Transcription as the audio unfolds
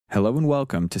Hello and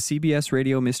welcome to CBS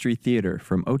Radio Mystery Theater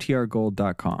from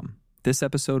OTRGold.com. This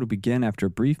episode will begin after a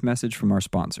brief message from our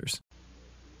sponsors.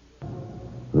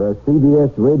 The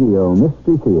CBS Radio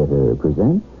Mystery Theater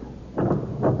presents...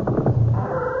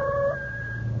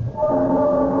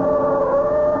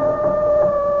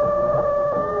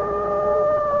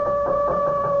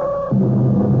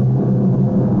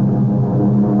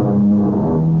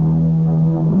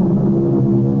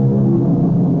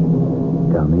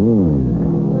 Come in.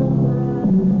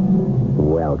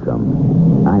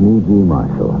 Welcome. I'm E.G.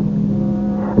 Marshall.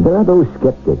 There are those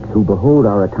skeptics who behold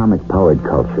our atomic-powered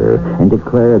culture and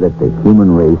declare that the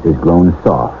human race has grown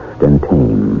soft and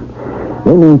tame.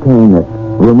 They maintain that,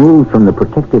 removed from the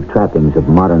protective trappings of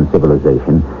modern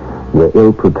civilization, we're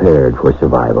ill-prepared for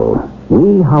survival.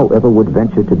 We, however, would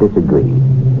venture to disagree.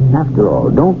 After all,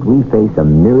 don't we face a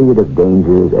myriad of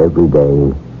dangers every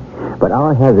day? But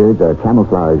our hazards are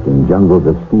camouflaged in jungles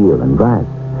of steel and glass,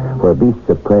 where beasts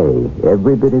of prey,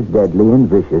 every bit as deadly and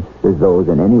vicious as those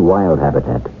in any wild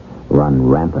habitat, run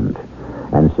rampant.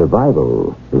 And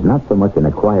survival is not so much an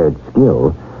acquired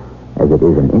skill as it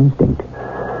is an instinct.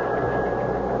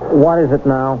 What is it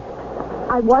now?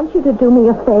 I want you to do me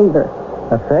a favor.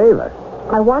 A favor?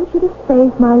 I want you to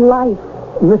save my life.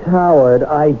 Miss Howard,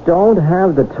 I don't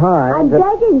have the time. I'm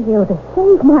begging you to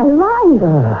save my life.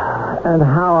 And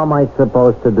how am I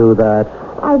supposed to do that?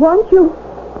 I want you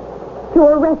to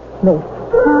arrest me.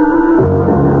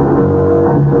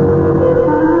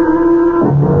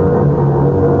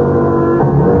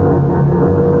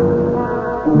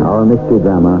 Our mystery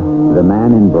drama, The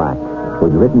Man in Black,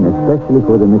 was written especially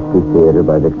for the Mystery Theater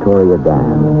by Victoria Dan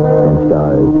and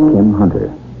stars Kim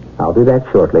Hunter. I'll be back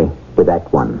shortly with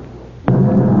Act One.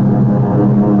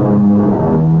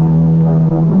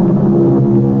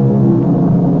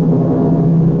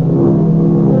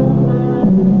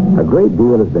 A great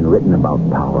deal has been written about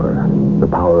power, the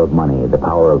power of money, the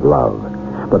power of love.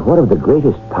 But what of the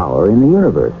greatest power in the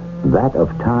universe? That of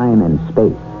time and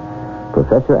space.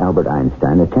 Professor Albert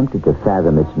Einstein attempted to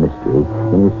fathom its mystery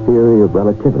in his theory of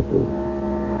relativity.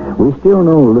 We still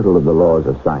know little of the laws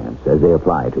of science as they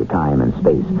apply to time and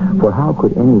space, for how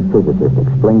could any physicist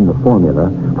explain the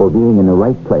formula for being in the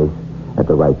right place at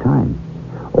the right time?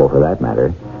 Or, for that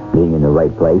matter, being in the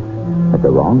right place at the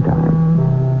wrong time?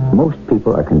 Most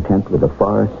people are content with a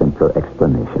far simpler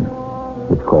explanation.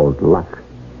 It's called luck.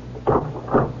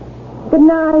 Good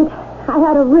night. I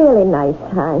had a really nice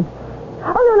time.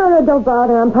 Oh, no, don't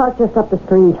bother. I'm parked just up the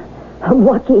street. I'm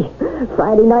lucky.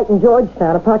 Friday night in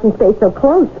Georgetown, a parking space so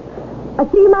close. I'll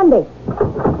see you Monday.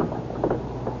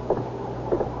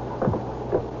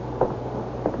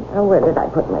 Oh, where did I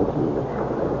put my keys?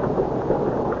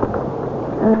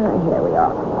 Here we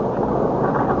are.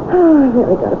 Oh, I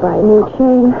really got to buy a new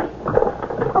chain.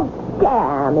 Oh,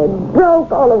 damn, it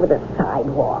broke all over the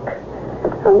sidewalk.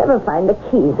 I'll never find the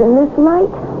keys in this light.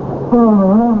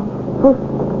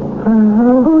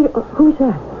 Who's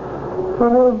that?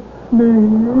 Me.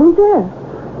 Who's there?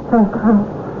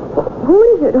 Who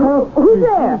is it? Who's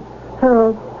there?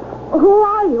 Help Who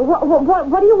are you?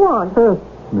 What do you want?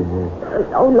 me.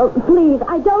 Oh, look, please,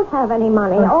 I don't have any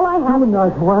money. All I have... I do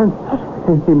not want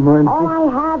any money. All I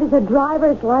have is a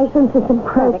driver's license and some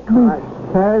credit cards.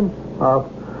 Stand up.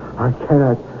 I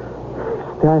cannot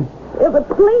stand. But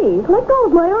please, let go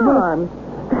of my arms.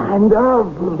 Stand up.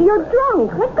 You're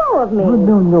drunk. Let go of me.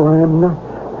 No, I am not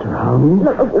drunk.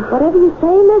 Look, whatever you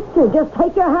say, mister, just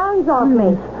take your hands off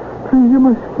me. Please, you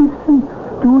must listen.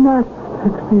 Do not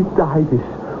let me die this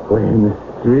way in the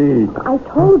street. I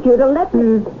told you to let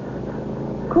me...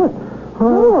 Good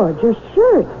Lord, your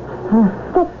shirt.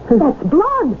 That's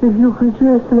blood. If you could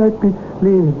just let me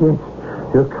lean against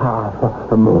your car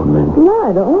for a moment.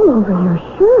 Blood all over your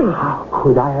shirt. How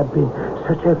could I have been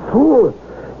such a fool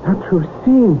not to have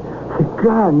seen the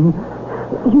gun?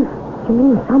 You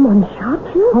mean someone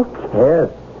shot you? Who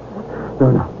cares?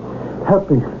 No. Help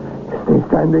me. Stay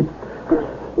standing.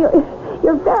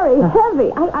 You're very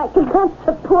heavy. I cannot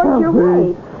support your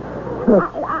weight. I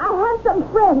have some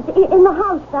friends in the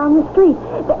house down the street.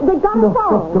 They got a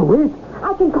phone. No, wait.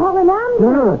 I can call an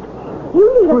ambulance. No. You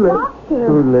need Too a late. doctor.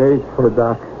 Too late for a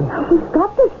doctor. We've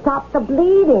got to stop the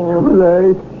bleeding. Too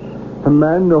late. A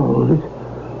man knows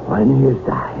when he is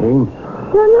dying.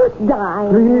 You're not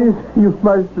dying. Please, you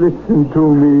must listen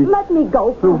to me. Let me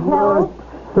go for help.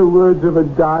 The words of a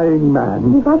dying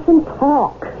man. You mustn't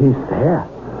talk. He's there.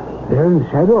 There in the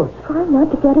shadows. Try not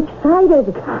to get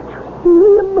excited. Can't you see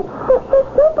him? There's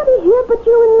nobody here but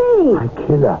you and me. My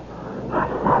killer.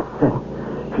 Assassin.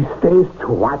 He stays to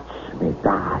watch me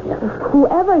die.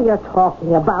 Whoever you're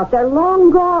talking about, they're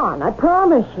long gone. I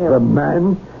promise you. The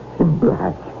man in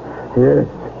black. Yes.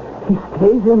 He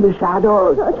stays in the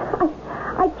shadows.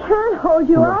 I can't hold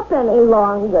you up any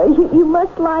longer. You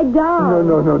must lie down.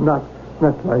 No,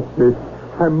 not like this.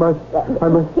 I must.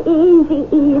 Easy.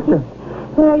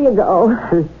 There you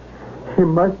go. He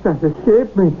must not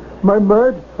escape me. My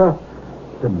murder.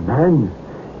 The man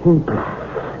in black.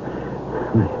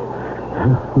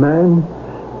 Man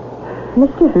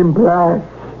Mister. in black.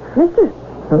 Mister.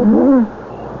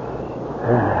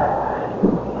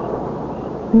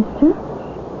 Mister?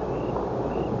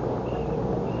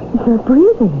 He's not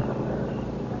breathing.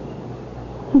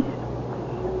 He's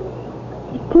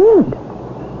dead.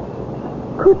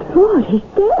 Good Lord, he's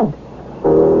dead.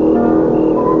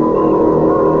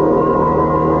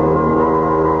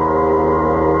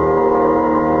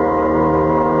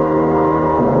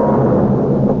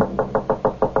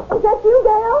 Is that you,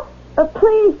 Dale?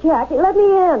 Please, Jackie, let me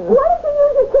in. What is the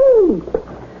use of keys?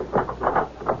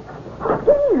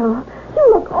 Dale, you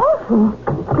look awful.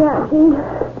 Jackie,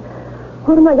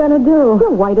 what am I going to do?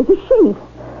 You're white as a sheet.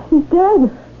 He's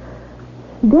dead.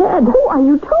 Dead? Who are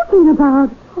you talking about?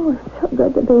 Oh, it's so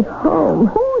good to be home.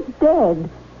 Who's dead?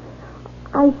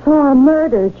 I saw a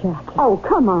murder, Jackie. Oh,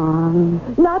 come on.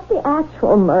 Not the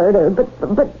actual murder,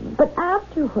 but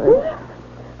afterwards.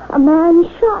 A man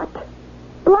shot.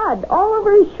 Blood all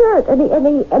over his shirt, and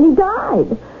he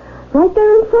died. Right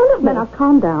there in front of me. Now,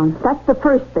 calm down. That's the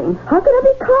first thing. How could I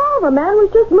be calm? A man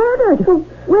was just murdered. Well,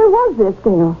 where was this,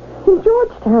 Dale? In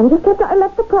Georgetown, just after I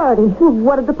left the party. Well,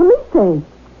 what did the police say?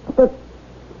 The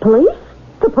police?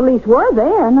 The police were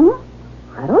there, no?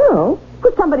 I don't know.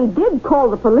 But somebody did call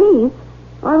the police.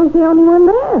 I was the only one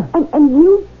there. And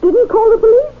you didn't call the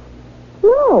police?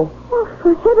 No. Oh,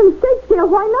 for heaven's sake, Dale,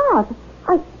 why not?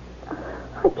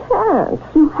 I can't.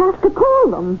 You have to call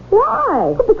them.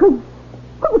 Why?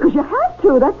 Because you have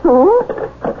to, that's all.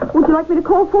 Would you like me to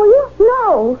call for you?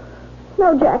 No.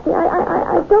 No, Jackie,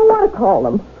 I don't want to call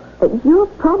them. But you're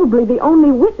probably the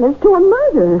only witness to a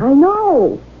murder. I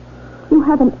know. You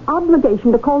have an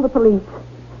obligation to call the police.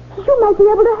 You might be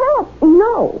able to help.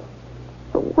 No.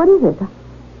 What is it?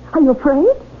 Are you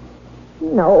afraid?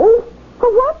 No. For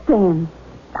what, then?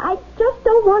 I just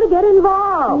don't want to get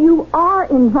involved. You are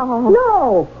involved.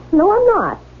 No, I'm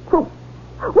not. So,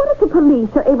 what if the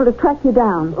police are able to track you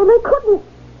down? Well, they couldn't.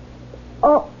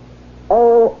 Oh,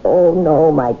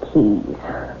 no, my keys.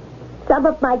 Some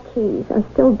of my keys are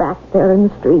still back there in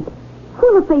the street.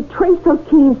 Well, if they trace those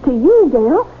keys to you,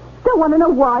 Dale, they'll want to know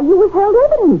why you withheld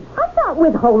evidence. I'm not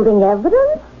withholding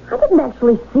evidence. I didn't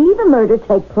actually see the murder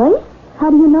take place. How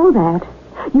do you know that?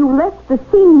 You left the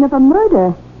scene of a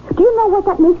murder. Do you know what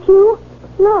that makes you?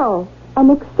 No. An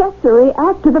accessory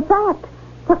after the fact.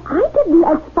 But I didn't.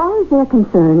 As far as they're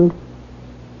concerned,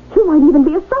 you might even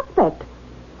be a suspect.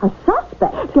 A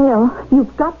suspect? Dale,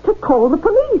 you've got to call the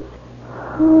police.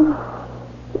 Oh,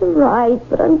 you're right,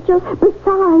 but I'm just...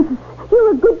 Besides,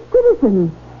 you're a good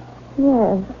citizen.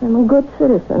 Yes, I'm a good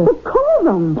citizen. But call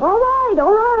them. All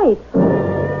right.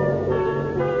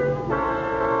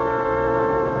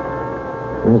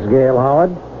 Miss Gail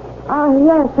Howard?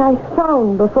 Yes, I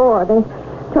phoned before. They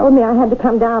told me I had to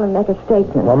come down and make a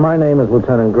statement. Well, my name is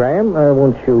Lieutenant Graham.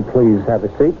 Won't you please have a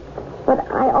seat? But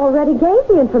I already gave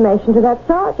the information to that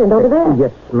sergeant over there.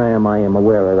 Yes, ma'am, I am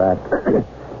aware of that.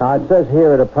 Now, it says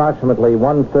here at approximately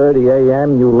 1:30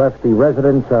 a.m. you left the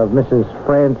residence of Mrs.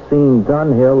 Francine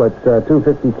Dunhill at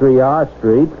 253 R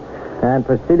Street and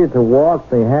proceeded to walk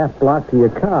the half block to your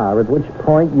car, at which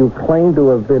point you claim to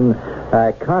have been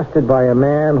accosted by a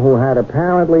man who had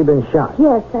apparently been shot.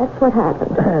 Yes, that's what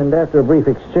happened. And after a brief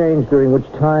exchange, during which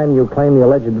time you claim the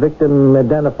alleged victim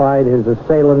identified his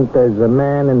assailant as a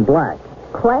man in black.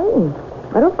 Claim?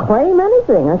 I don't claim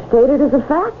anything. I state it as a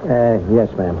fact.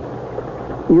 Yes, ma'am.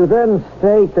 You then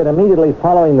state that immediately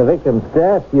following the victim's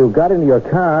death, you got into your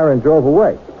car and drove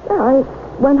away. Yeah, I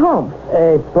went home.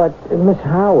 But, Miss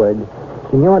Howard,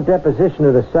 in your deposition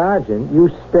to the sergeant, you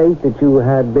state that you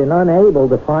had been unable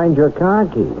to find your car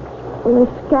keys. Well,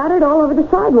 they scattered all over the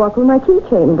sidewalk when my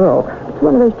keychain broke. It's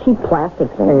one of those cheap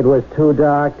plastic things. It was too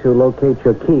dark to locate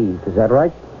your keys. Is that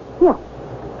right? Yeah.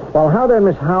 Well, how then,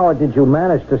 Miss Howard, did you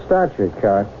manage to start your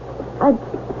car? I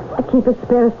keep a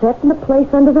spare set in a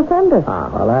place under the fender.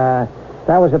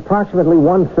 That was approximately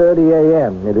 1:30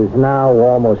 a.m. It is now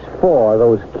almost 4.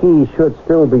 Those keys should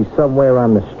still be somewhere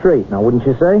on the street. Now, wouldn't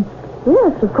you say?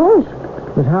 Yes, of course.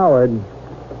 Miss Howard,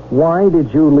 why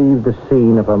did you leave the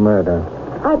scene of a murder?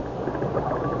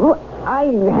 I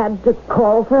had to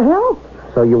call for help.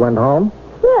 So you went home?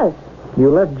 Yes. You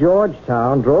left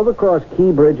Georgetown, drove across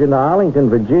Key Bridge into Arlington,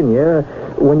 Virginia,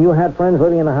 when you had friends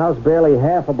living in a house barely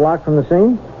half a block from the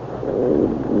scene?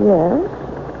 Yes.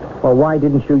 Well, why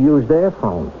didn't you use their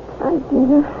phone?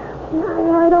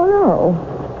 I don't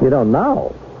know. You don't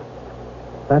know?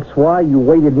 That's why you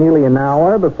waited nearly an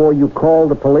hour before you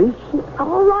called the police?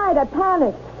 All right, I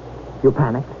panicked. You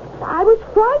panicked? I was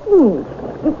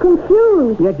frightened,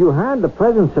 confused. Yet you had the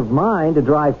presence of mind to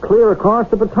drive clear across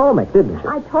the Potomac, didn't you?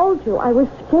 I told you, I was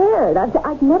scared.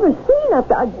 I'd never seen a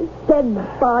dead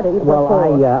body before.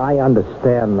 Well, I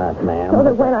understand that, ma'am. So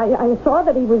that when I saw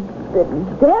that he was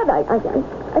dead,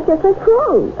 I guess I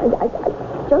froze.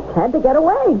 I just had to get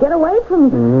away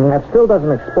from... That still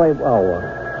doesn't explain...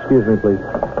 excuse me, please.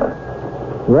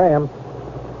 Graham.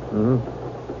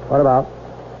 What about?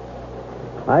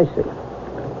 I see.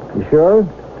 You sure?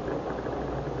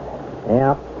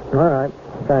 Yeah. All right.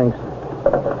 Thanks.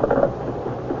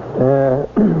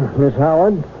 Miss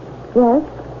Howard? Yes?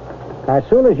 As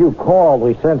soon as you called,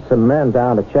 we sent some men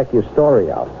down to check your story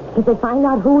out. Did they find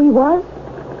out who he was?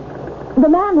 The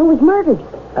man who was murdered.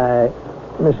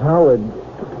 Miss Howard,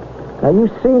 now you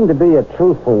seem to be a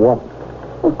truthful woman.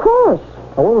 Of course.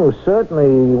 A woman who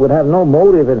certainly would have no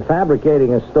motive in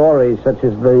fabricating a story such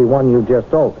as the one you just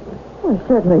told me. Well, I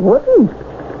certainly wouldn't.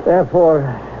 Therefore,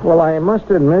 I must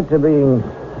admit to being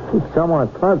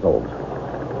somewhat puzzled.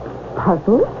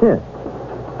 Puzzled? Yes.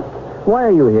 Why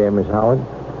are you here, Miss Howard?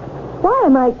 Why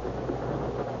am I...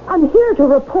 I'm here to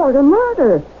report a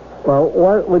murder. Well,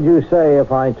 what would you say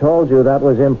if I told you that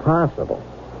was impossible?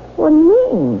 What do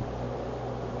you mean?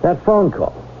 That phone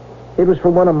call. It was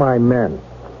from one of my men.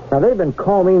 Now, they've been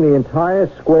combing the entire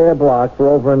square block for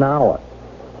over an hour.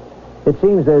 It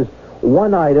seems there's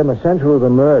one item essential to the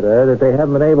murder that they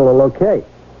haven't been able to locate.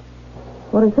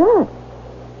 What is that?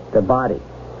 The body.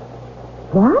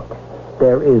 What?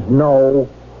 There is no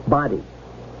body.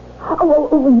 Oh,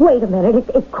 wait a minute.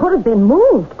 It could have been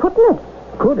moved, couldn't it?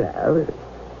 Could have,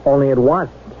 only it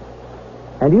wasn't.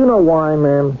 And do you know why,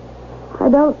 ma'am? I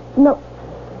don't know.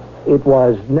 It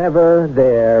was never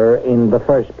there in the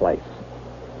first place.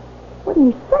 What are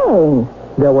you saying?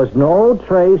 There was no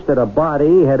trace that a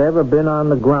body had ever been on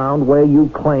the ground where you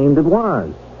claimed it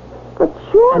was. But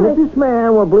surely... And if this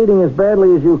man were bleeding as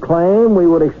badly as you claim, we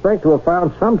would expect to have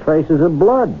found some traces of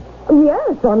blood.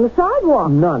 Yes, on the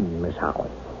sidewalk. None, Miss Howard.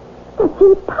 That's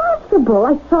impossible.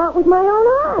 I saw it with my own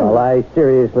eyes. Well, I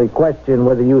seriously question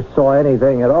whether you saw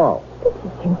anything at all. This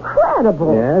is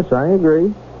incredible. Yes, I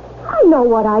agree. I know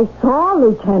what I saw,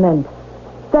 Lieutenant.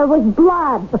 There was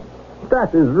blood.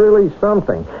 That is really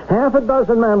something. Half a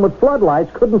dozen men with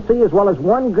floodlights couldn't see as well as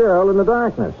one girl in the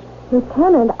darkness.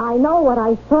 Lieutenant, I know what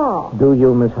I saw. Do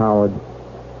you, Miss Howard?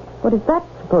 What is that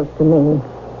supposed to mean?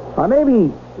 Or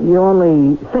maybe you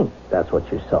only think that's what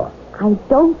you saw. I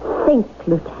don't think,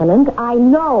 Lieutenant. I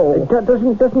know.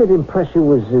 Doesn't it impress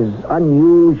you as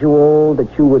unusual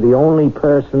that you were the only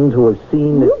person to have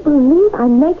seen it? You believe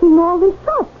I'm making all this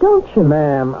up, don't you?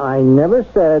 Ma'am, I never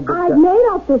said that... I've made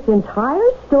up this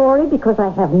entire story because I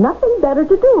have nothing better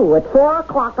to do at 4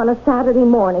 o'clock on a Saturday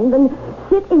morning than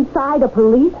sit inside a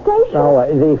police station. No,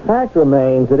 the fact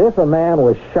remains that if a man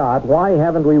was shot, why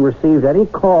haven't we received any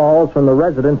calls from the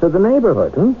residents of the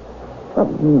neighborhood,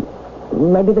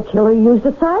 Maybe the killer used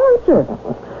a silencer.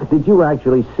 Did you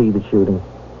actually see the shooting?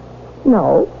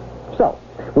 No. So,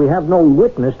 we have no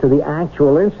witness to the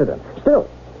actual incident. Still,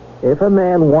 if a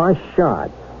man was shot,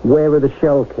 where are the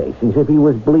shell casings? If he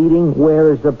was bleeding,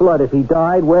 where is the blood? If he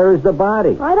died, where is the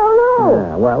body? I don't know.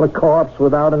 Yeah, well, a corpse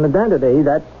without an identity,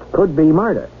 that could be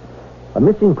murder. A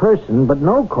missing person, but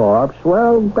no corpse,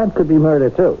 well, that could be murder,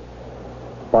 too.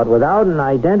 But without an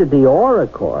identity or a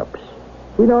corpse,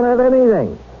 we don't have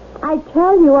anything. I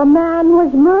tell you, a man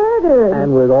was murdered.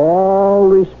 And with all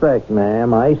respect,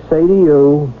 ma'am, I say to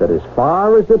you that as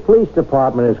far as the police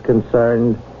department is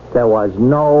concerned, there was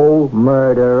no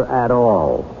murder at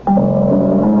all.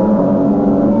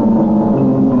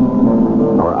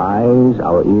 Our eyes,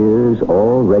 our ears,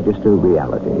 all register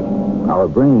reality. Our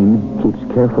brain keeps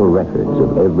careful records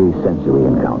of every sensory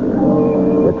encounter.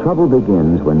 The trouble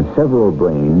begins when several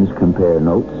brains compare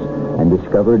notes and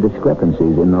discover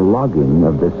discrepancies in the logging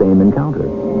of the same encounter.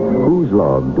 Whose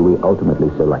log do we ultimately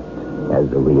select as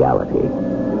the reality,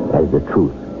 as the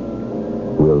truth?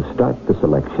 We'll start the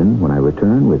selection when I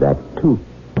return with Act 2.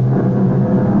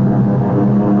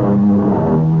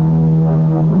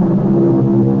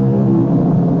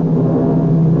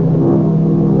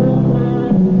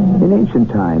 In ancient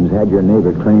times, had your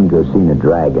neighbor claimed to have seen a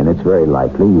dragon, it's very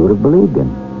likely you would have believed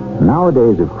him.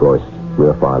 Nowadays, of course,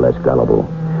 we're far less gullible.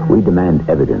 We demand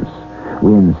evidence.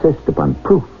 We insist upon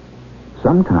proof.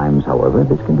 Sometimes, however,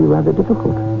 this can be rather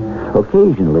difficult.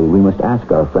 Occasionally, we must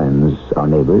ask our friends, our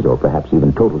neighbors, or perhaps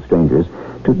even total strangers,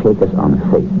 to take us on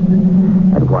faith.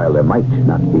 And while there might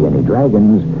not be any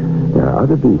dragons, there are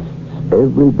other beasts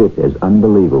every bit as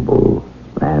unbelievable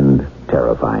and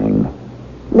terrifying.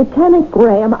 Lieutenant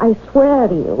Graham, I swear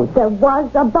to you, there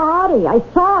was a body. I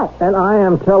saw it. And I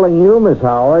am telling you, Miss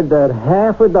Howard, that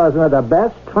half a dozen of the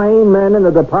best trained men in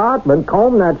the department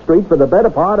combed that street for the better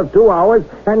part of 2 hours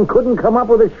and couldn't come up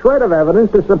with a shred of evidence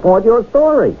to support your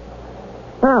story.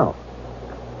 Now,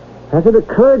 has it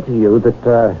occurred to you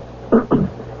that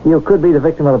you could be the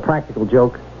victim of a practical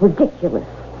joke? Ridiculous.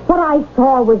 What I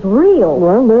saw was real.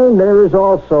 Well, there is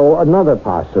also another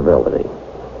possibility.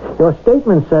 Your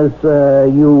statement says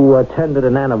you attended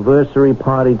an anniversary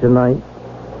party tonight.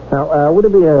 Now, would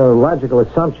it be a logical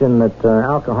assumption that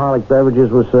alcoholic beverages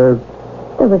were served?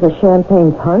 There was a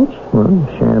champagne punch. Well,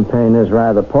 champagne is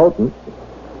rather potent.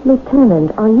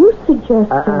 Lieutenant, are you suggesting...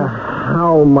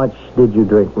 How much did you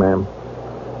drink, ma'am?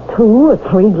 2 or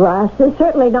 3 glasses?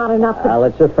 Certainly not enough to... Well,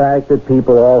 it's a fact that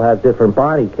people all have different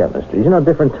body chemistries,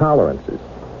 different tolerances.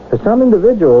 For some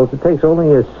individuals, it takes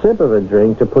only a sip of a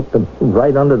drink to put them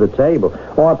right under the table,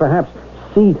 or perhaps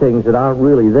see things that aren't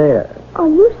really there. Are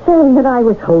you saying that I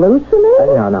was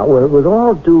hallucinating? No. With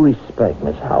all due respect,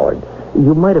 Miss Howard,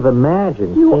 you might have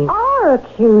imagined... You are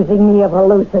accusing me of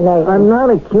hallucinating. I'm not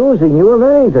accusing you of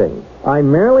anything. I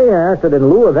merely ask that in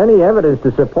lieu of any evidence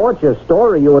to support your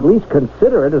story, you at least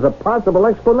consider it as a possible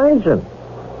explanation.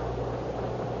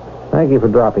 Thank you for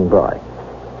dropping by.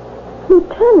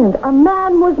 Lieutenant, a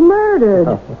man was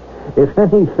murdered. If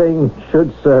anything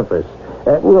should surface,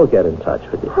 we'll get in touch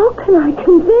with you. How can I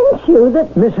convince you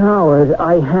that... Miss Howard,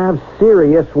 I have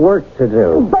serious work to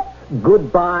do. But...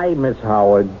 Goodbye, Miss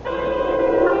Howard.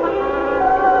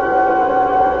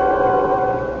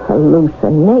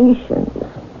 Hallucinations.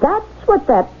 That's what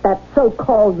that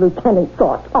so-called lieutenant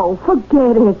thought. Oh,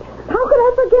 forget it. How could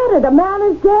I forget it? A man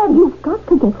is dead. You've got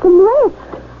to get some rest.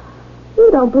 You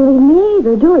don't believe me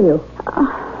either, do you?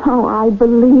 Oh, I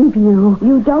believe you.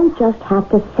 You don't just have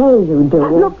to say you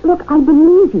do. Look, I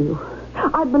believe you.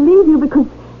 I believe you because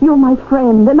you're my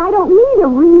friend, and I don't need a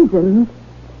reason.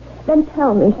 Then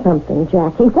tell me something,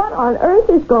 Jackie. What on earth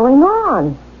is going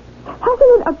on?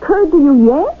 Hasn't it occurred to you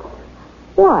yet?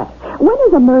 What? When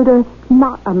is a murder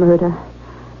not a murder?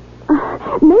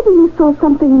 Maybe you saw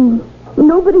something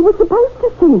nobody was supposed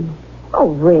to see. Oh,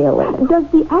 really? Does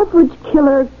the average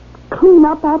killer clean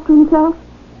up after himself?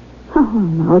 Oh,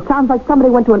 no. It sounds like somebody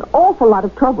went to an awful lot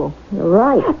of trouble. You're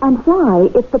right. And why,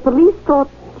 if the police thought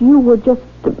you were just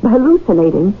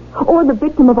hallucinating or the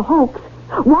victim of a hoax,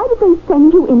 why did they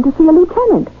send you in to see a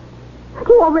lieutenant?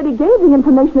 You already gave the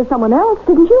information to someone else,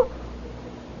 didn't you?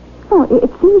 Oh,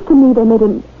 it seems to me they made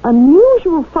an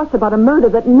unusual fuss about a murder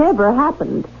that never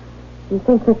happened. You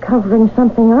think they're covering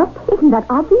something up? Isn't that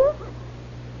obvious?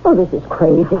 Oh, this is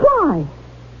crazy. Why?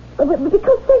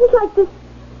 Because things like this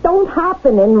don't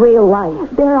happen in real life.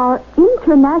 There are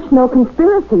international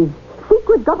conspiracies,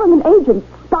 secret government agents,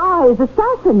 spies,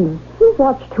 assassins. You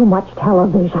watch too much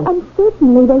television. And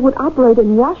certainly they would operate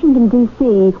in Washington,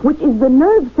 D.C., which is the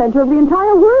nerve center of the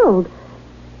entire world.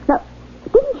 Now,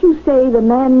 didn't you say the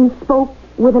man spoke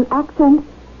with an accent?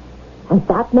 And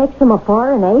that makes him a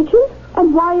foreign agent?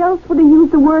 And why else would he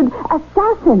use the word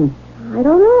assassin? I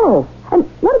don't know. And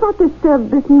what about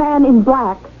this man in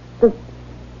black?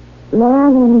 The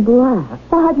man in black?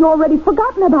 Well, have you already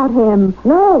forgotten about him?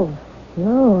 No,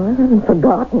 I haven't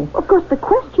forgotten. Of course, the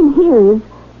question here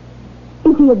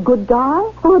is he a good guy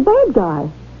or a bad guy?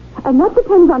 And that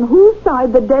depends on whose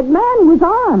side the dead man was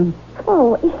on.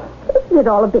 Oh, isn't it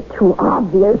all a bit too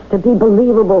obvious to be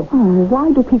believable? Oh,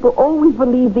 why do people always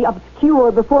believe the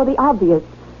obscure before the obvious?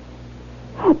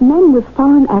 Men with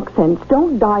foreign accents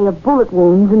don't die of bullet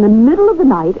wounds in the middle of the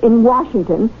night in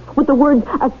Washington with the words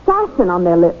assassin on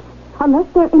their lips, unless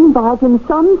they're involved in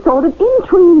some sort of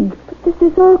intrigue. But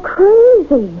this is all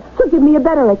crazy. So give me a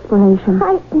better explanation.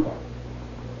 I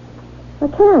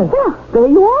can't. Yeah, there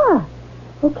you are.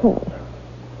 Okay,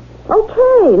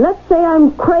 let's say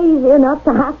I'm crazy enough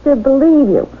to have to believe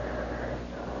you.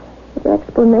 The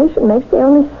explanation makes the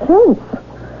only sense.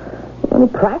 The only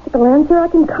practical answer I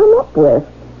can come up with.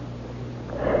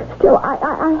 Still,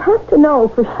 I have to know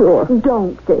for sure.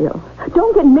 Don't, Dale.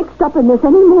 Don't get mixed up in this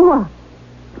anymore.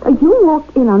 You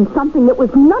walked in on something that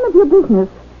was none of your business.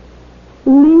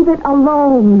 Leave it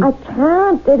alone. I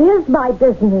can't. It is my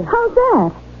business. How's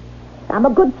that? I'm a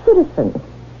good citizen.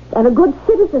 And a good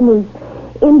citizen is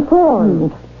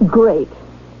informed. Great.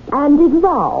 And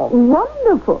involved.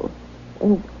 Wonderful.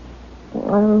 And,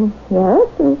 yes,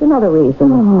 there's another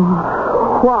reason.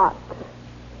 Oh, what?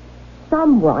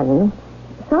 Someone,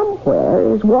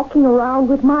 somewhere, is walking around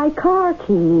with my car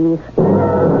keys.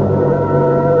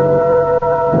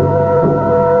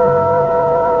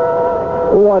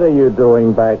 What are you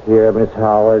doing back here, Miss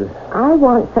Howard? I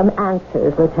want some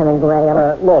answers, Lieutenant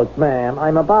Graham. Look, ma'am,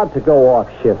 I'm about to go off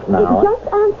shift now.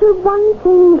 Just answer one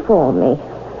thing for me.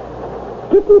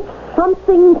 Didn't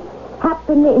something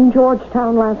happen in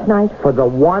Georgetown last night? For the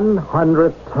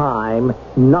 100th time,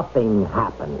 nothing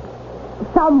happened.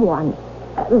 Someone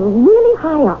really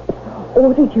high up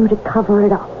ordered you to cover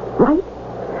it up, right?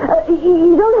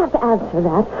 You don't have to answer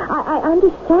that. I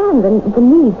understand the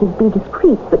need to be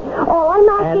discreet, but all I'm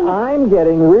asking... And I'm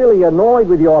getting really annoyed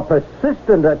with your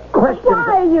persistent questions.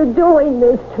 Why are you doing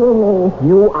this to me?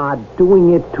 You are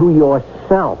doing it to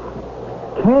yourself.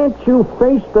 Can't you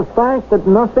face the fact that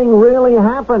nothing really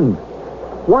happened?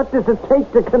 What does it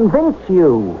take to convince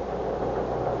you?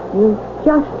 You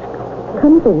just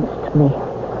convinced me.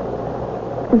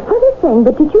 Funny thing,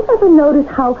 but did you ever notice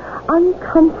how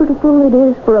uncomfortable it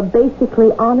is for a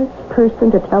basically honest person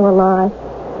to tell a lie?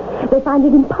 They find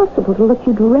it impossible to look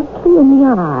you directly in the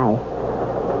eye.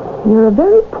 You're a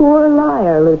very poor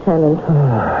liar, Lieutenant.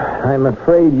 I'm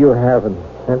afraid you have an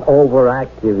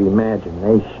overactive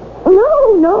imagination.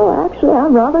 No, actually,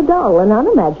 I'm rather dull and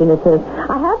unimaginative.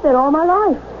 I have been all my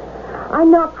life. I'm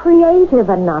not creative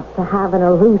enough to have an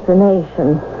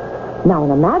hallucination. Now,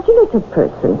 an imaginative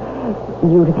person,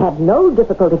 you'd have had no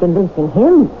difficulty convincing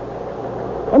him.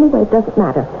 Anyway, it doesn't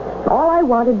matter. All I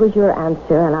wanted was your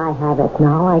answer, and I have it.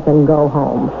 Now I can go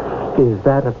home. Is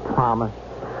that a promise?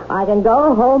 I can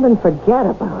go home and forget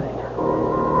about it.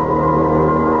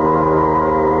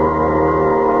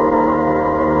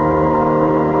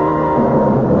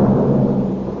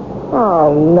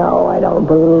 Oh, no, I don't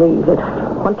believe it.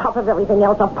 On top of everything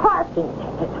else, a parking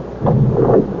ticket.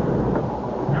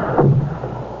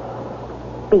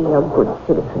 Be a good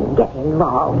citizen. Get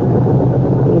involved.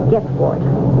 You get for it.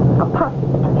 A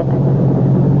parking ticket.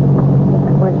 If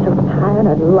I weren't so tired,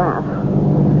 I'd laugh.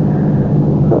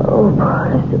 Oh,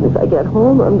 as soon as I get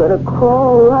home, I'm going to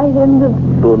crawl right into...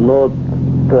 Do not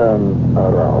turn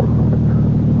around.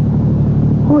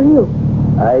 Who are you?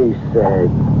 I said,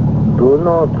 do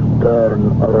not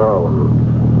turn around.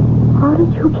 How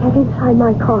did you get inside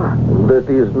my car? That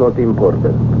is not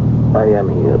important. I am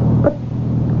here. But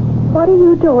what are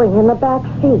you doing in the back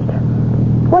seat?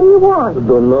 What do you want?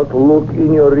 Do not look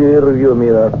in your rear view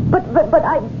mirror. But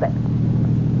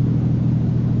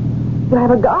you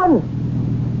have a gun.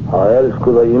 How else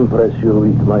could I impress you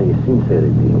with my sincerity,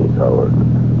 Miss Howard?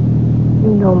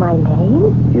 You know my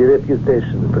name? Your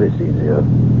reputation precedes you.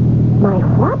 My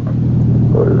what?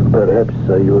 Well, perhaps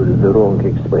I used the wrong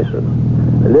expression.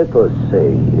 Let us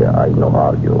say I know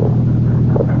argue.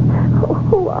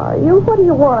 Who are you? What do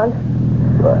you want?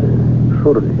 Well,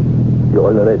 surely you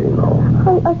already know.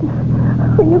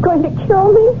 Are you going to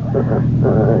kill me?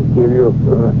 Kill you?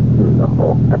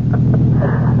 No.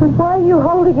 Why are you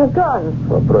holding a gun?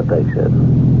 For protection.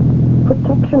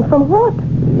 Protection from what?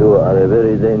 You are a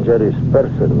very dangerous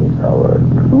person, Miss Howard.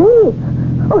 Me?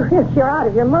 Oh, yes, you're out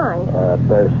of your mind. A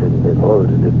person that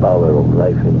holds the power of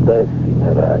life and death in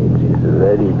her hands is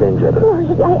very dangerous. Oh,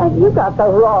 you got the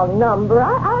wrong number.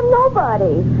 I'm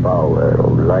nobody. Power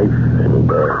of life and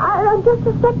death. I'm just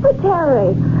a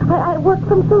secretary. I work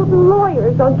for some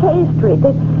lawyers on K Street.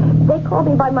 They call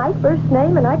me by my first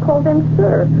name, and I call them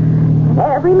sir.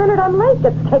 Every minute I'm late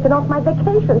gets taken off my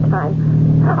vacation time.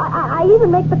 I even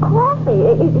make the coffee.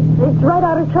 It's right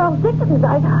out of Charles Dickens.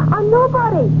 I'm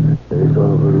nobody. As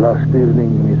of last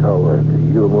evening, Miss Howard,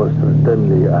 you most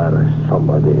certainly are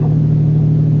somebody.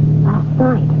 Last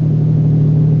night?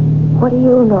 What do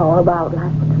you know about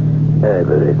last night?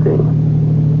 Everything.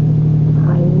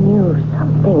 I knew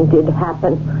something did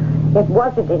happen. It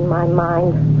wasn't in my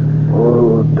mind.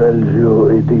 Who tells you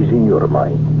it is in your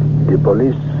mind? The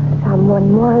police?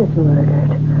 Someone was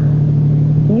murdered.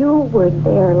 You were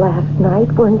there last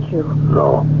night, weren't you?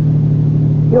 No.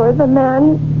 You're the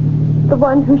man, the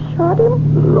one who shot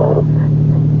him? No.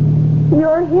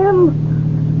 You're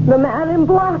him, the man in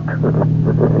black.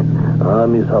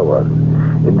 Miss Howard,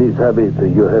 in this habit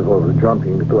you have of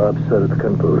jumping to absurd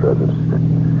conclusions.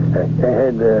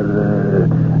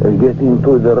 Get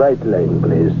into the right lane,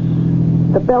 please.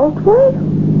 The Beltway?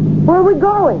 Where are we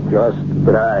going? Just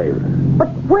drive. But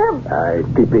where? A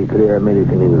typically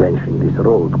American invention, this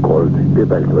road called the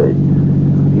Beltway.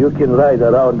 You can ride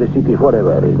around the city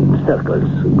forever in circles,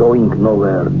 going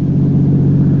nowhere.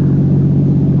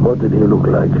 What did he look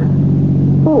like?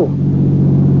 Who?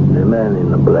 The man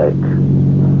in the black.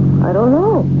 I don't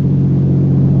know.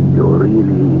 You really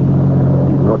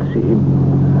did not see him?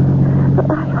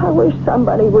 I wish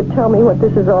somebody would tell me what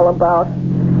this is all about.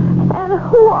 And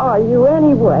who are you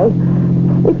anyway?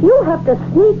 If you have to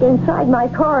sneak inside my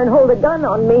car and hold a gun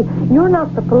on me, you're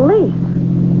not the police.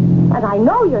 And I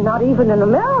know you're not even an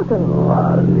American.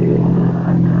 Harley.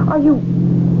 Are you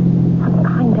some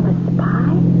kind of a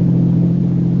spy?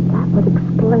 That would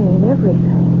explain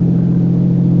everything.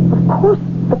 Of course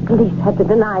the police had to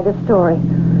deny the story.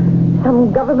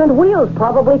 Some government wheels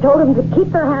probably told them to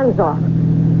keep their hands off.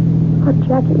 But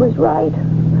Jackie was right.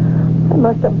 I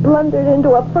must have blundered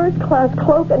into a first-class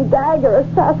cloak and dagger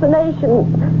assassination.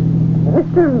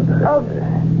 Mr.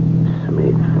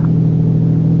 Smith.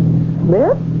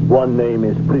 Smith? One name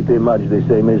is pretty much the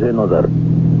same as another.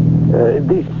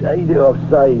 This idea of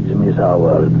sides, Miss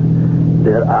Howard,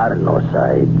 there are no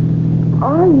sides.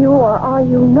 Are you or are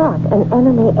you not an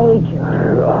enemy agent?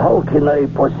 How can I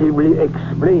possibly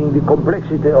explain the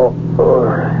complexity of...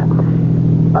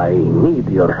 I need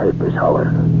your help, Miss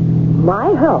Howard. My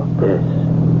help? Yes.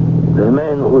 The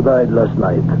man who died last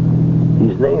night,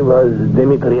 his name was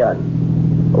Dimitrian,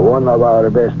 one of our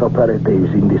best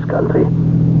operatives in this country.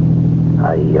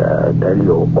 I tell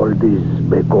you all this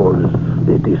because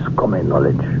it is common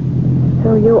knowledge.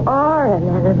 So you are an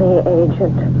enemy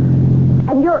agent.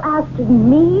 And you're asking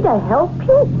me to help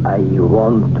you? I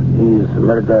want his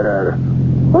murderer.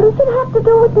 What does it have to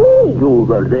do with me? You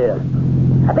were there.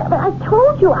 But I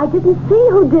told you I didn't see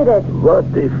who did it. What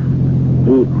if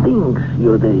he thinks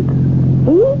you did?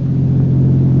 He?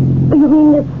 You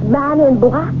mean this man in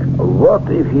black? What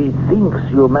if he thinks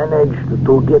you managed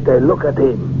to get a look at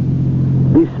him?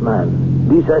 This man,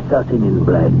 this assassin in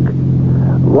black.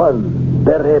 One,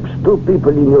 perhaps two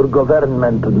people in your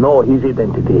government know his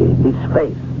identity, his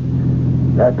face.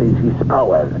 That is his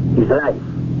power, his life.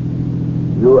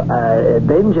 You are a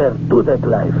danger to that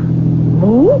life.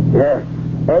 Me? Yes.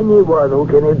 Anyone who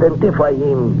can identify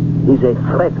him is a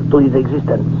threat to his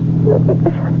existence.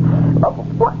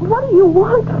 What do you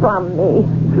want from me?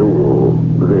 You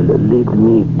will lead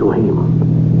me to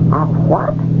him.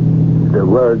 What? The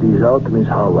word is out, Miss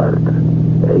Howard.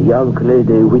 A young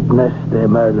lady witnessed the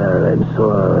murder and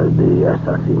saw the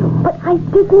assassin. But I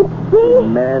didn't see.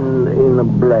 Man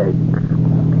in black.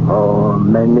 Oh,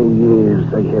 many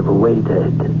years I have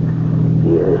waited.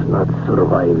 He has not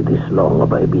survived this long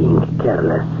by being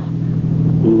careless.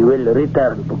 He will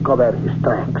return to cover his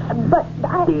tracks. But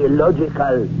I... Be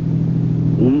logical.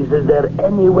 Is there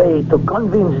any way to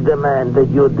convince the man that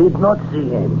you did not see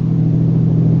him?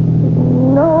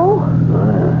 No.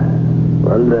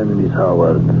 Well then, Miss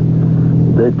Howard,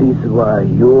 that is why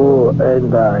you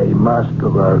and I must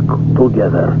work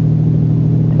together.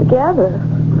 Together?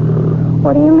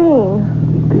 What do you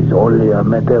mean? It is only a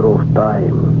matter of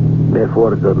time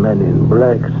before the man in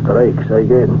black strikes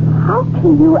again. How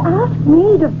can you ask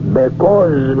me to...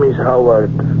 Because, Miss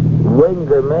Howard, when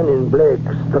the man in black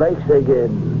strikes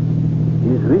again,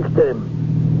 his victim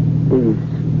is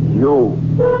you.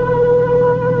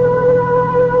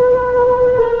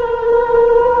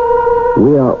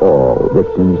 We are all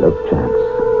victims of chance.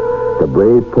 The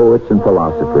brave poets and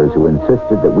philosophers who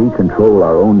insisted that we control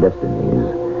our own destinies,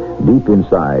 deep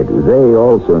inside, they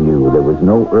also knew there was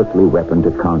no earthly weapon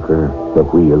to conquer the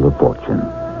wheel of fortune.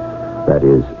 That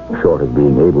is, short of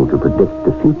being able to predict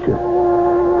the future.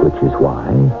 Which is why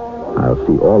I'll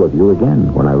see all of you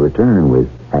again when I return with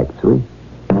Act 3.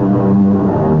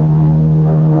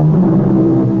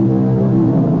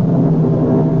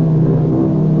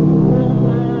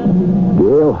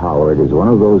 Gail Howard is one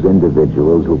of those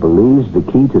individuals who believes the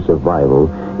key to survival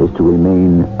is to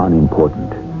remain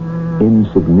unimportant,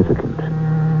 insignificant,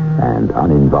 and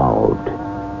uninvolved.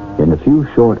 In a few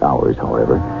short hours,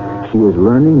 however, she is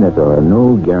learning that there are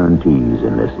no guarantees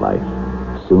in this life.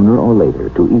 Sooner or later,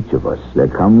 to each of us, there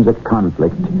comes a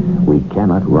conflict we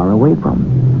cannot run away from,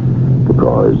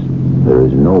 because there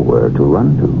is nowhere to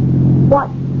run to.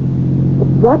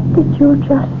 What did you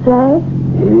just say?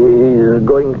 He is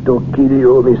going to kill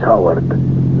you, Miss Howard.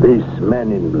 This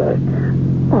man in black.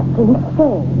 That's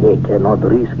insane. He cannot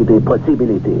risk the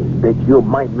possibility that you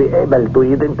might be able to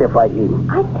identify him.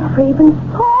 I never even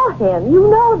saw him. You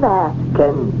know that.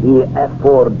 Can he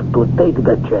afford to take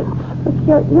the chance?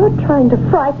 Look, you're trying to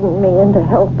frighten me into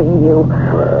helping you.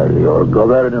 Well, your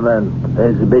government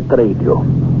has betrayed you.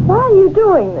 Why are you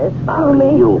doing this to Are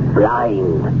me? you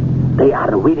blind? They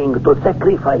are willing to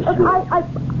sacrifice you.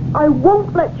 I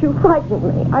won't let you frighten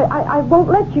me. I won't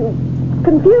let you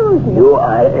confuse me. You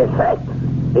are a threat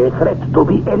to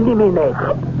be eliminated.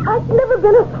 I've never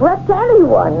been a threat to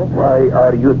anyone. Why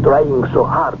are you trying so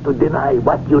hard to deny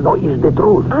what you know is the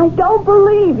truth? I don't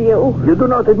believe you. You do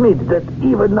not admit that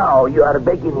even now you are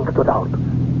beginning to doubt.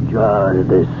 Just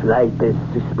the slightest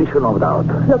suspicion of doubt.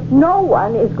 Look, no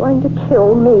one is going to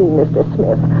kill me, Mr.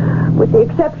 Smith, with the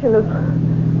exception of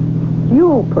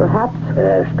you, perhaps.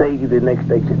 Take the next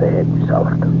exit ahead, Miss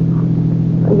Howard.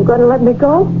 Are you going to let me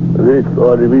go? With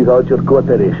or without your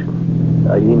cooperation,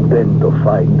 I intend to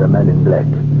find the man in black.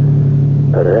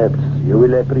 Perhaps you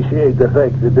will appreciate the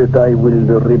fact that I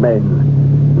will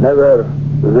remain never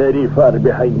very far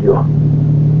behind you.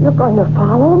 You're going to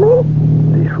follow me?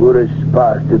 The surest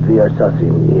path to the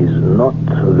assassin is not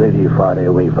very far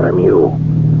away from you.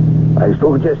 I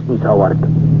suggest, Miss Howard,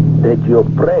 that you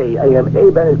pray I am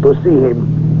able to see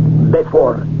him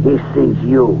before he sees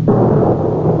you.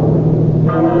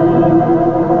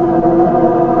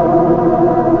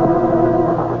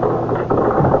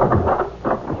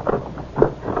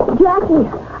 Jackie,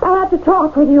 I have to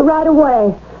talk with you right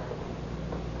away.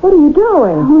 What are you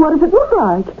doing? What does it look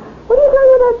like? What are you doing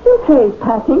with that suitcase,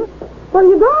 packing? Where are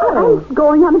you going? I'm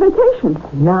going on a vacation.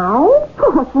 Now?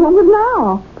 Oh, what's wrong with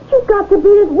now? But you've got to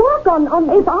be at work on...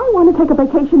 If I want to take a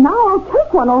vacation now, I'll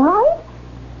take one, all right?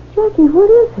 Jackie, what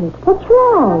is it? What's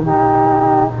wrong?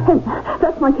 Hey,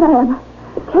 that's my cab.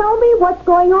 Tell me what's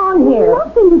going on here.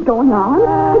 Nothing is going on.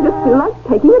 I just feel like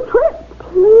taking a trip.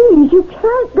 Please, you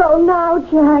can't go now,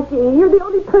 Jackie. You're the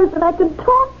only person I can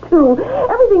talk to.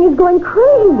 Everything is going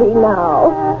crazy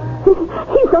now.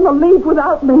 He's going to leave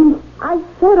without me. I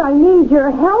said I need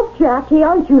your help, Jackie.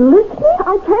 Aren't you listening?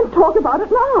 I can't talk about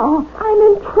it now. I'm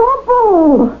in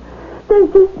trouble. There's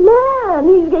this man.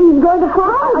 He's going to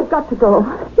harm. I've got to go.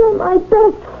 You're my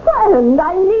best friend.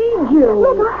 I need you.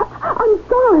 Look, I'm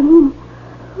sorry.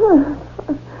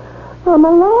 I'm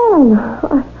alone.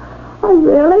 I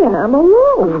really am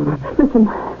alone. Listen,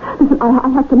 I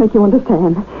have to make you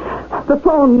understand. The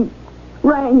phone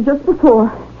rang just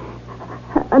before,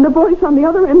 and the voice on the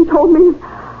other end told me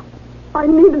I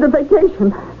needed a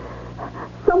vacation.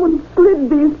 Someone slid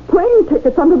these plane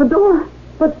tickets under the door.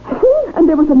 But who? And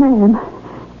there was a man.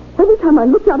 Every time I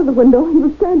looked out of the window, he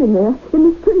was standing there in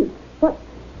the street.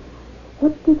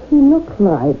 What did he look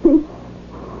like?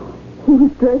 He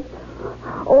was dressed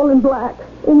all in black.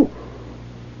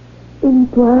 In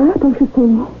black? Don't you see?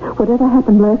 Whatever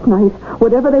happened last night,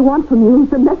 whatever they want from you,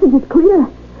 the message is clear.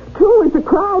 True as the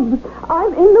crowd,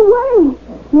 I'm in the way.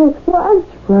 Yes, was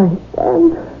right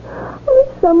then.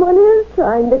 Oh, someone is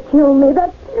trying to kill me.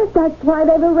 That's why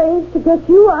they've arranged to get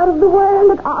you out of the way.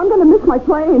 Look, I'm going to miss my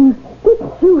plane.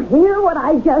 Didn't you hear what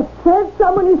I just said?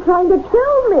 Someone is trying to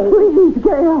kill me. Please,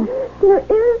 Gail. There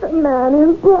is a man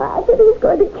in black, and he's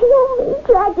going to kill me.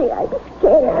 Jackie, I'm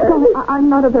scared. Don't, I'm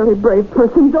not a very brave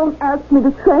person. Don't ask me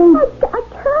to stay. I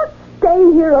can't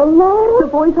stay here alone. The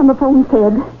voice on the phone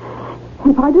said,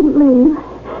 if I didn't leave,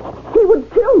 he would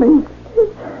kill me. This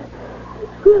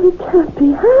really can't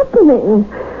be happening.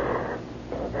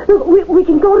 Look, we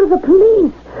can go to the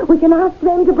police. We can ask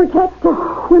them to protect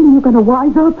us. When are you going to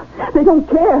wise up? They don't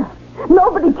care.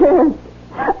 Nobody cares.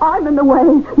 I'm in the way.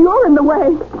 You're in the way.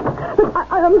 Look,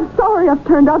 I'm sorry I've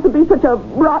turned out to be such a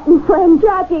rotten friend.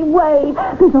 Jackie, wait.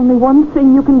 There's only one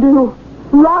thing you can do.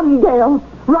 Run, Gail.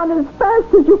 Run as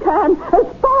fast as you can. As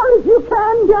far as you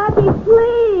can. Jackie,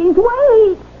 please,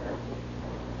 wait.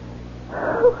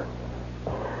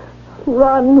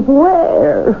 Run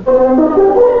where?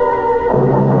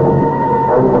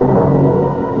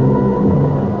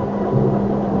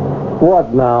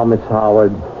 What now, Miss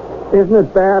Howard? Isn't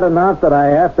it bad enough that I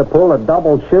have to pull a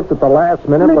double shift at the last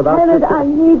minute Lieutenant, I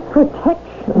need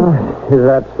protection. Is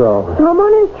that so?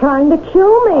 Someone is trying to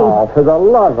kill me. Oh, for the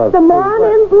love of... The man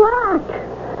in black.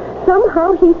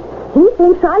 Somehow he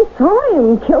thinks I saw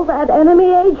him kill that enemy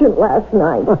agent last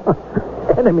night.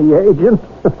 Enemy agent?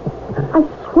 I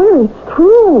swear it's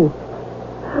true.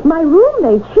 My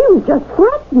roommate, she was just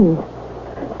threatened.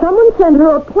 Someone sent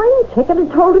her a plane ticket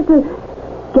and told her to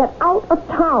get out of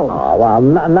town. Oh, well,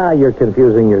 now you're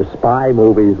confusing your spy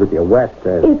movies with your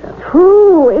westerns. It's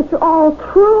true. It's all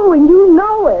true, and you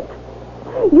know it.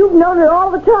 You've known it all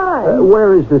the time.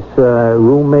 Where is this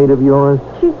roommate of yours?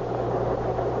 She's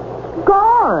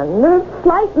gone. Her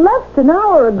flight left an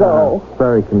hour ago.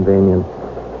 Very convenient.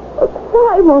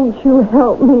 Why won't you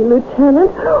help me,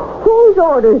 Lieutenant? Whose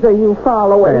orders are you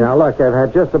following? Hey, now, look, I've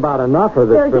had just about enough of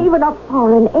this. There's even a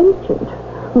foreign agent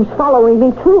who's following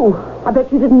me, too. I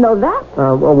bet you didn't know that.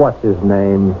 Well, what's his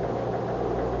name?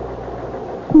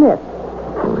 Smith.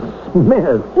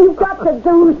 Smith? You've got to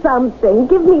do something.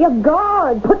 Give me a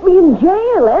guard. Put me in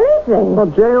jail. Anything. Well,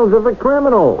 jails are for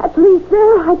criminals. At least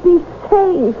there I'd be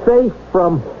safe. Safe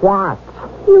from what?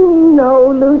 You know,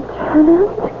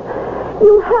 Lieutenant.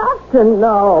 You have to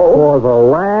know. For the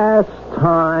last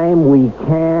time, we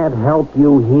can't help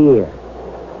you here.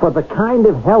 For the kind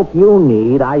of help you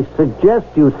need, I suggest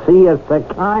you see a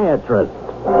psychiatrist.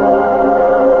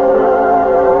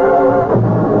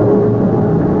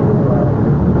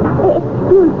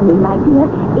 Excuse me, my dear.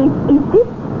 Is this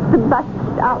the bus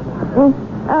stop?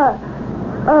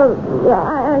 Yeah,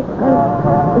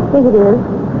 I think it is.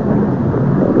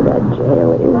 Maybe that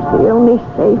jail is the only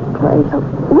safe place.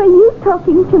 Were you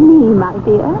talking to me, my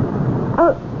dear?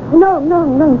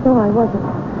 No, I wasn't.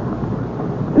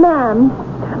 Ma'am,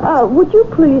 would you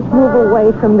please move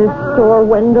away from this store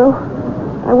window?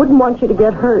 I wouldn't want you to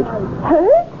get hurt.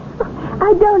 Hurt?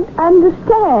 I don't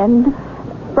understand.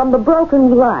 From the broken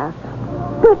glass.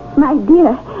 But, my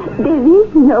dear, there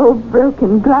is no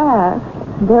broken glass.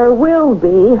 There will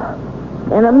be.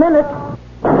 In a minute.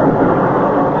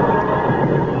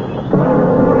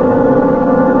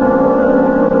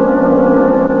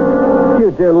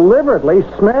 You deliberately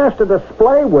smashed a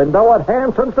display window at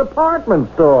Hanson's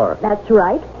department store. That's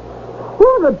right.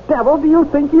 Who the devil do you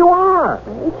think you are?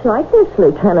 It's like this,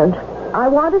 Lieutenant. I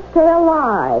want to stay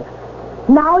alive.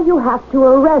 Now you have to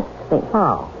arrest me.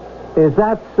 Oh, is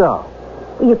that so?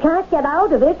 You can't get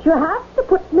out of it. You have to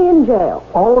put me in jail.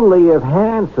 Only if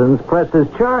Hanson's presses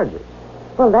charges.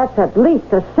 Well, that's at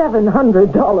least a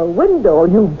 $700 window.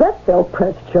 You bet they'll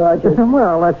press charges.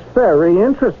 Well, that's very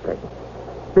interesting.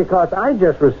 Because I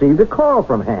just received a call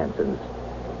from Hanson's.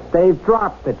 They've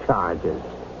dropped the charges.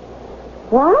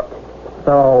 What?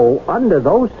 So, under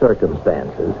those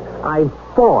circumstances, I'm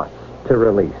forced to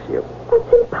release you.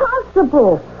 That's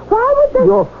impossible. Why would they...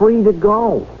 You're free to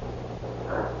go.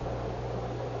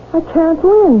 I can't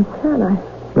win, can I?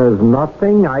 There's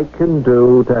nothing I can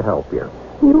do to help you.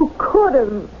 You could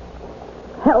have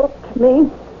helped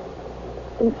me.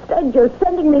 Instead, you're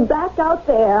sending me back out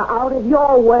there, out of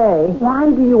your way. Why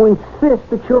do you insist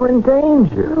that you're in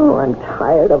danger? Oh, I'm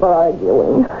tired of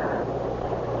arguing.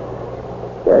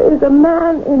 There is a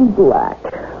man in black,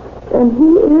 and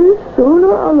he is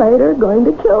sooner or later going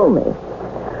to kill me.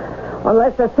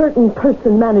 Unless a certain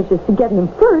person manages to get him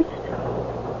first.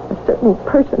 A certain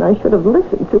person I should have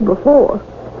listened to before.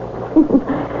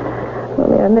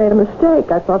 Only I made a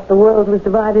mistake. I thought the world was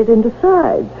divided into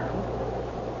sides.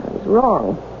 I was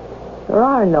wrong. There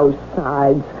are no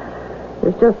sides.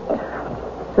 There's just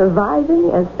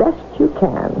surviving as best you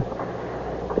can.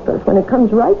 Because when it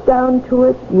comes right down to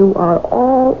it, you are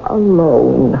all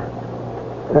alone.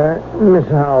 Miss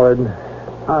Howard,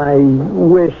 I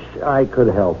wish I could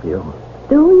help you.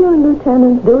 Do you,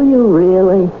 Lieutenant? Do you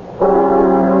really?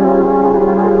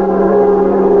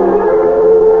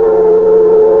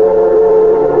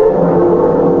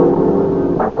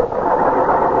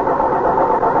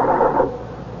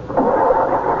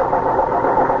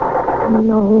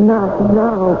 No, not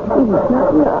now. Please,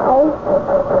 not now.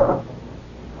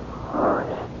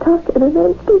 Stuck in an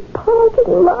empty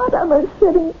parking lot. I'm a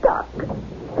sitting duck.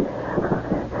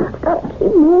 I've got to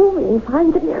keep moving.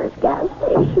 Find the nearest gas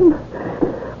station.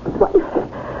 What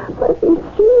if he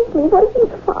sees me? What if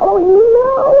he's following me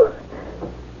now?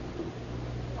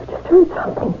 I just heard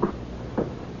something.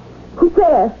 Who's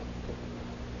there?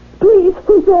 Please,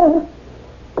 who's there?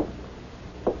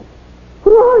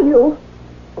 Who are you?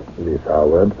 Miss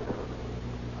Howard?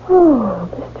 Oh,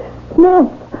 Mr. Smith.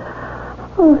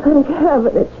 Oh, thank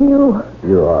heaven it's you.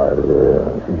 You are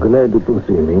glad to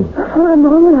see me. For a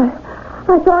moment,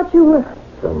 I thought you were...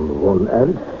 Someone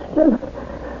else?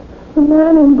 The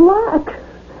man in black.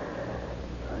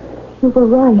 You were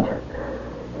right.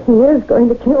 He is going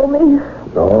to kill me.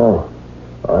 No,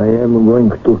 I am going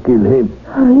to kill him.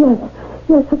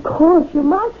 Yes, of course, you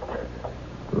must.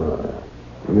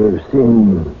 You've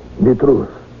seen the truth.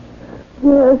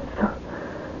 Yes,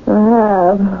 I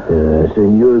have. Yes,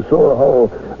 and you saw how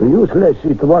useless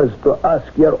it was to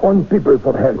ask your own people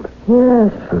for help.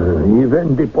 Yes.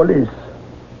 Even the police.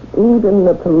 Even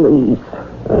the police.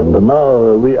 And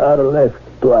now we are left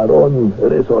to our own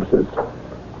resources.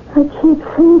 I keep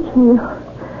thinking,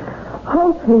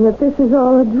 hoping that this is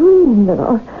all a dream, and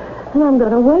I'm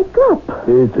going to wake up.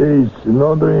 It is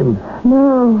no dream.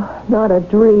 No, not a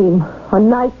dream. A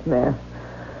nightmare.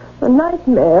 A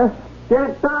nightmare.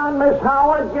 Get down, Miss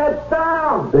Howard, get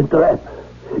down! A trap.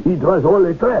 It was all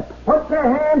a trap. Put your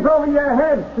hands over your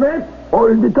head, Smith.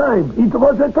 All the time. It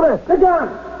was a trap. The gun!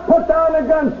 Put down the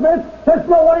gun, Smith. There's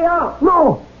no way out.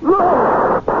 No!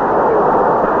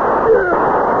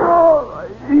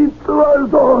 It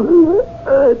was all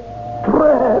a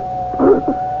trap.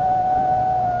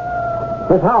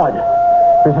 Miss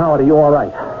Howard, are you all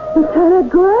right? Lieutenant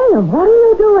Graham, what are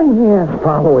you doing here?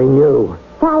 Following you.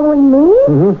 Following me?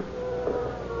 Mm-hmm.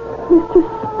 Mr.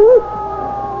 Smith,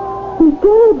 he's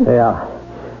dead. Yeah.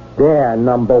 They're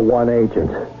number one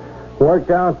agent.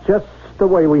 Worked out just the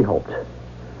way we hoped.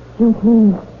 You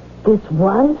mean this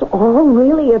was all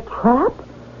really a trap?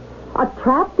 A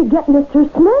trap to get Mr.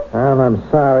 Smith? Well, I'm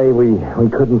sorry we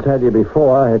couldn't tell you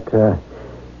before.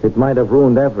 It might have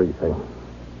ruined everything.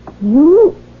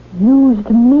 You used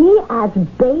me as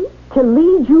bait to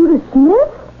lead you to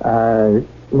Smith?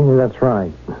 That's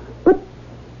right. But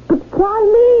why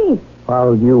me?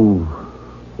 Well, you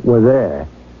were there.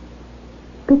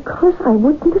 Because I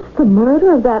witnessed the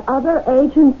murder of that other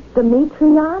agent,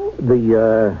 Demetrian?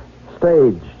 The,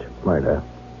 staged murder.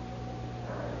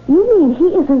 You mean he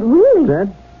isn't really...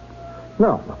 Dead?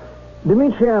 No.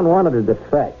 Demetrian wanted to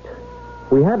defect.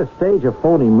 We had to stage a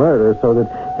phony murder so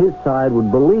that his side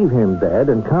would believe him dead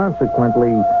and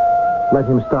consequently let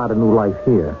him start a new life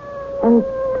here. And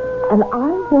I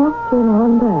walked in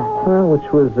on that. Well,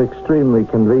 which was extremely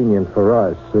convenient for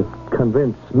us. It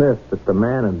convinced Smith that the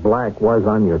man in black was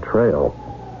on your trail.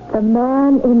 The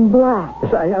man in black.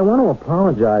 Yes, I want to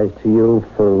apologize to you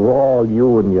for all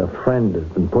you and your friend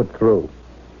have been put through.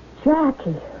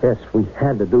 Jackie. Yes, we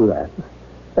had to do that.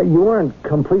 You weren't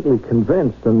completely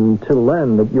convinced until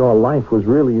then that your life was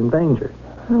really in danger.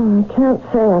 Oh, I can't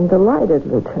say I'm delighted,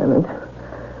 Lieutenant.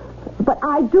 But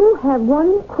I do have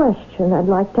one question I'd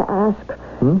like to ask.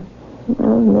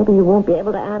 Well, maybe you won't be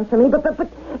able to answer me, but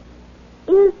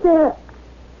is there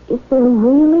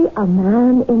really a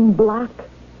man in black?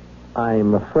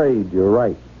 I'm afraid you're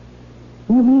right.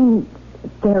 You mean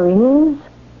there is?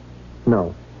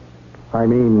 No. I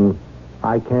mean,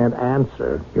 I can't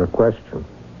answer your question.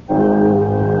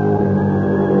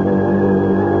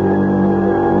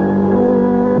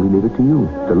 We leave it to you,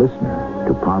 the listener,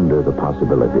 to ponder the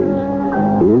possibilities.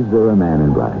 Is there a man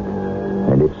in black?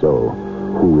 And if so,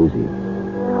 who is he?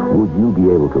 Would you be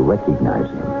able to recognize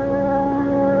him?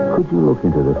 Could you look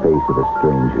into the face of a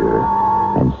stranger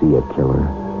and see a killer?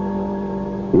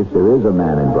 If there is a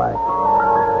man in black,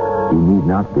 he need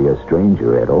not be a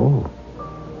stranger at all.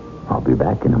 I'll be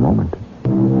back in a moment.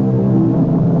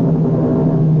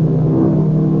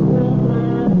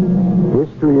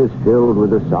 History is filled with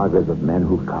the sagas of men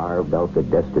who carved out the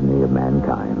destiny of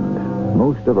mankind.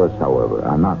 Most of us, however,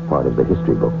 are not part of the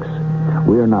history books.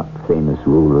 We are not famous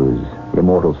rulers,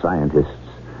 immortal scientists,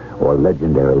 or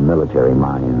legendary military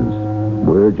minds.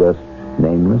 We're just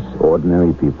nameless,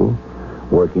 ordinary people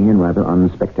working in rather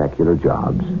unspectacular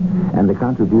jobs. And the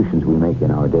contributions we make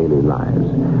in our daily lives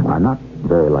are not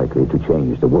very likely to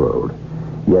change the world.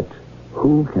 Yet,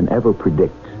 who can ever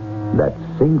predict that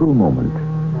single moment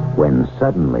when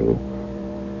suddenly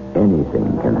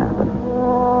anything can happen?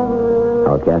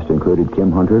 Our cast included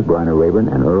Kim Hunter, Bryna Rayburn,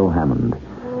 and Earl Hammond.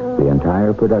 The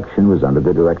entire production was under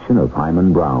the direction of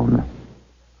Hyman Brown.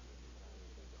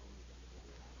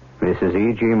 This is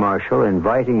E.G. Marshall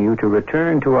inviting you to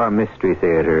return to our Mystery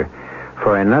Theater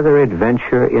for another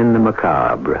adventure in the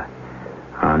macabre.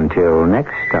 Until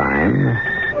next time,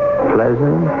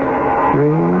 pleasant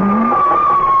dreams.